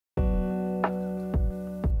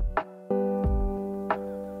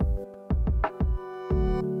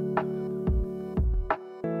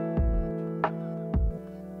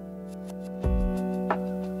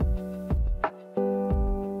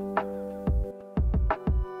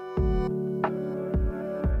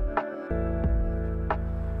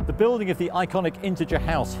building of the iconic integer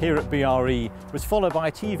house here at BRE was followed by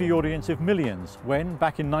a TV audience of millions when,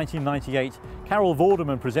 back in 1998, Carol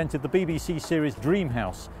Vorderman presented the BBC series Dream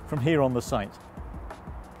House from here on the site.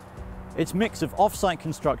 Its mix of off-site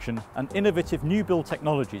construction and innovative new build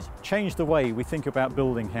technologies changed the way we think about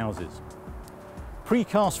building houses.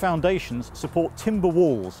 Precast foundations support timber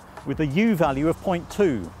walls with a U value of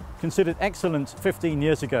 0.2, considered excellent 15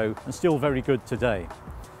 years ago and still very good today.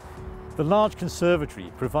 The large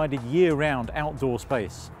conservatory provided year-round outdoor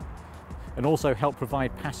space and also helped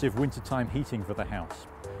provide passive wintertime heating for the house.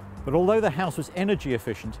 But although the house was energy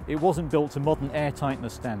efficient, it wasn't built to modern air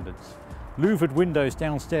tightness standards. Louvered windows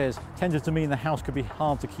downstairs tended to mean the house could be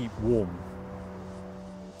hard to keep warm.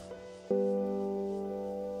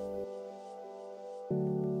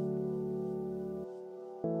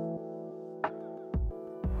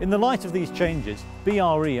 In the light of these changes,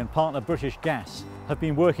 BRE and partner British Gas have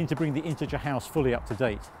been working to bring the integer house fully up to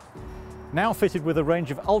date. Now fitted with a range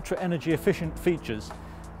of ultra energy efficient features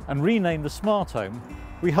and renamed the Smart Home,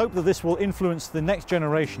 we hope that this will influence the next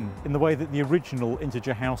generation in the way that the original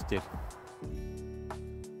integer house did.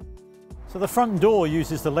 So the front door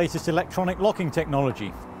uses the latest electronic locking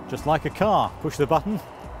technology. Just like a car, push the button,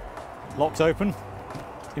 locks open,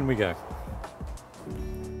 in we go.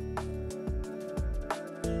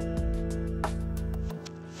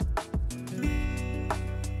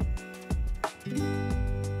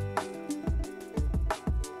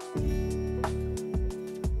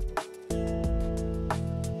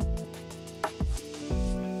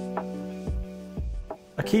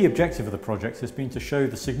 A key objective of the project has been to show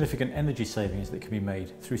the significant energy savings that can be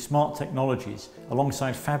made through smart technologies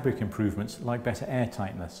alongside fabric improvements like better air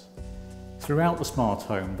tightness. Throughout the smart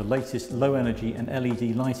home, the latest low energy and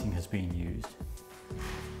LED lighting has been used.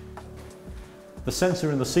 The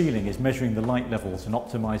sensor in the ceiling is measuring the light levels and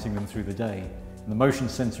optimizing them through the day, and the motion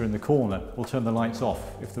sensor in the corner will turn the lights off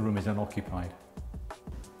if the room is unoccupied.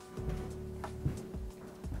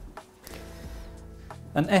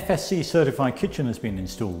 An FSC certified kitchen has been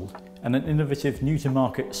installed and an innovative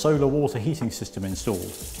new-to-market solar water heating system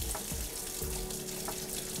installed.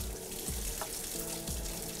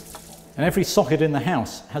 And every socket in the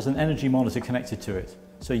house has an energy monitor connected to it,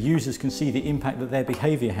 so users can see the impact that their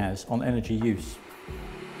behaviour has on energy use.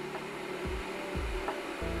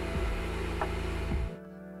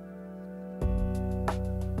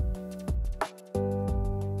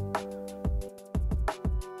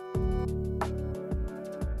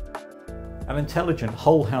 An intelligent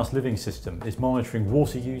whole house living system is monitoring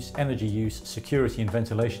water use, energy use, security and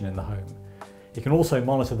ventilation in the home. It can also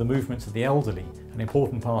monitor the movements of the elderly, an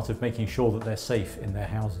important part of making sure that they're safe in their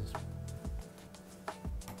houses.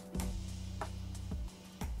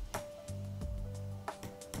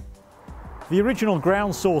 The original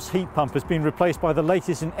ground source heat pump has been replaced by the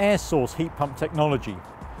latest in air source heat pump technology.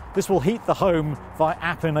 This will heat the home via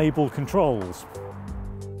app-enabled controls.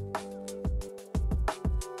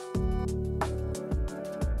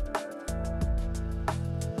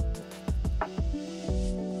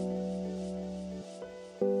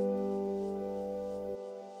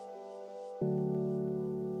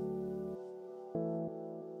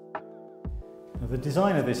 The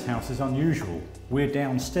design of this house is unusual. We're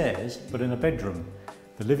downstairs, but in a bedroom.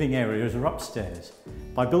 The living areas are upstairs.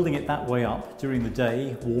 By building it that way up, during the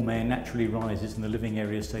day, warm air naturally rises and the living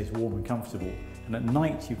area stays warm and comfortable. And at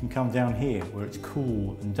night, you can come down here where it's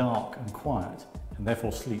cool and dark and quiet, and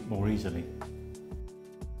therefore sleep more easily.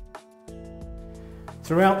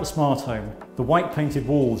 Throughout the smart home, the white painted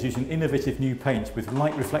walls use an innovative new paint with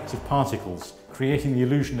light reflective particles, creating the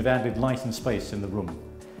illusion of added light and space in the room.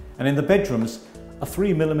 And in the bedrooms, a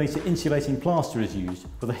 3mm insulating plaster is used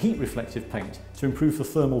with a heat reflective paint to improve the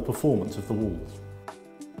thermal performance of the walls.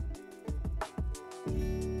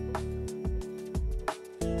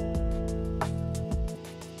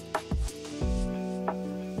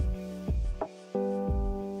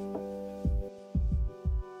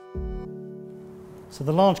 So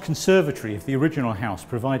the large conservatory of the original house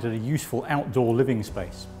provided a useful outdoor living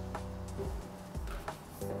space.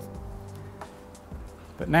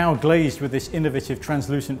 But now glazed with this innovative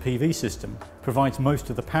translucent PV system provides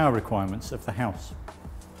most of the power requirements of the house.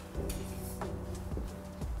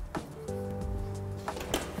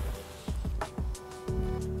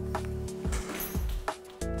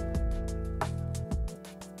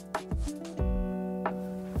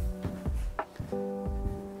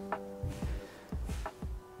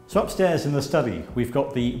 So upstairs in the study, we've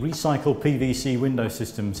got the recycled PVC window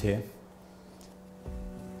systems here,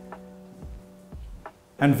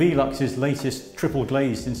 and Velux's latest triple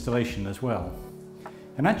glazed installation as well.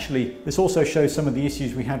 And actually, this also shows some of the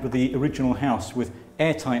issues we had with the original house with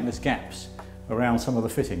air tightness gaps around some of the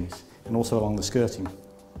fittings and also along the skirting.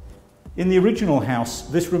 In the original house,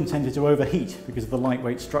 this room tended to overheat because of the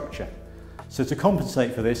lightweight structure. So to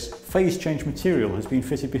compensate for this, phase change material has been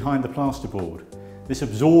fitted behind the plasterboard. This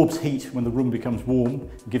absorbs heat when the room becomes warm,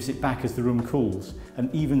 gives it back as the room cools,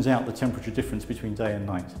 and evens out the temperature difference between day and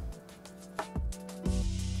night.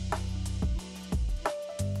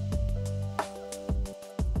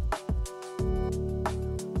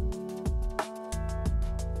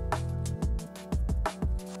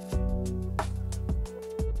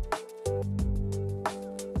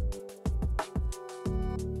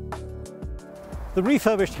 The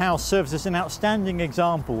refurbished house serves as an outstanding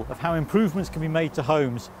example of how improvements can be made to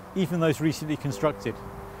homes, even those recently constructed.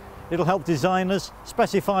 It'll help designers,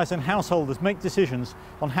 specifiers and householders make decisions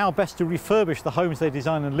on how best to refurbish the homes they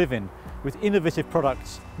design and live in with innovative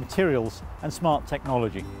products, materials and smart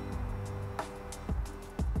technology.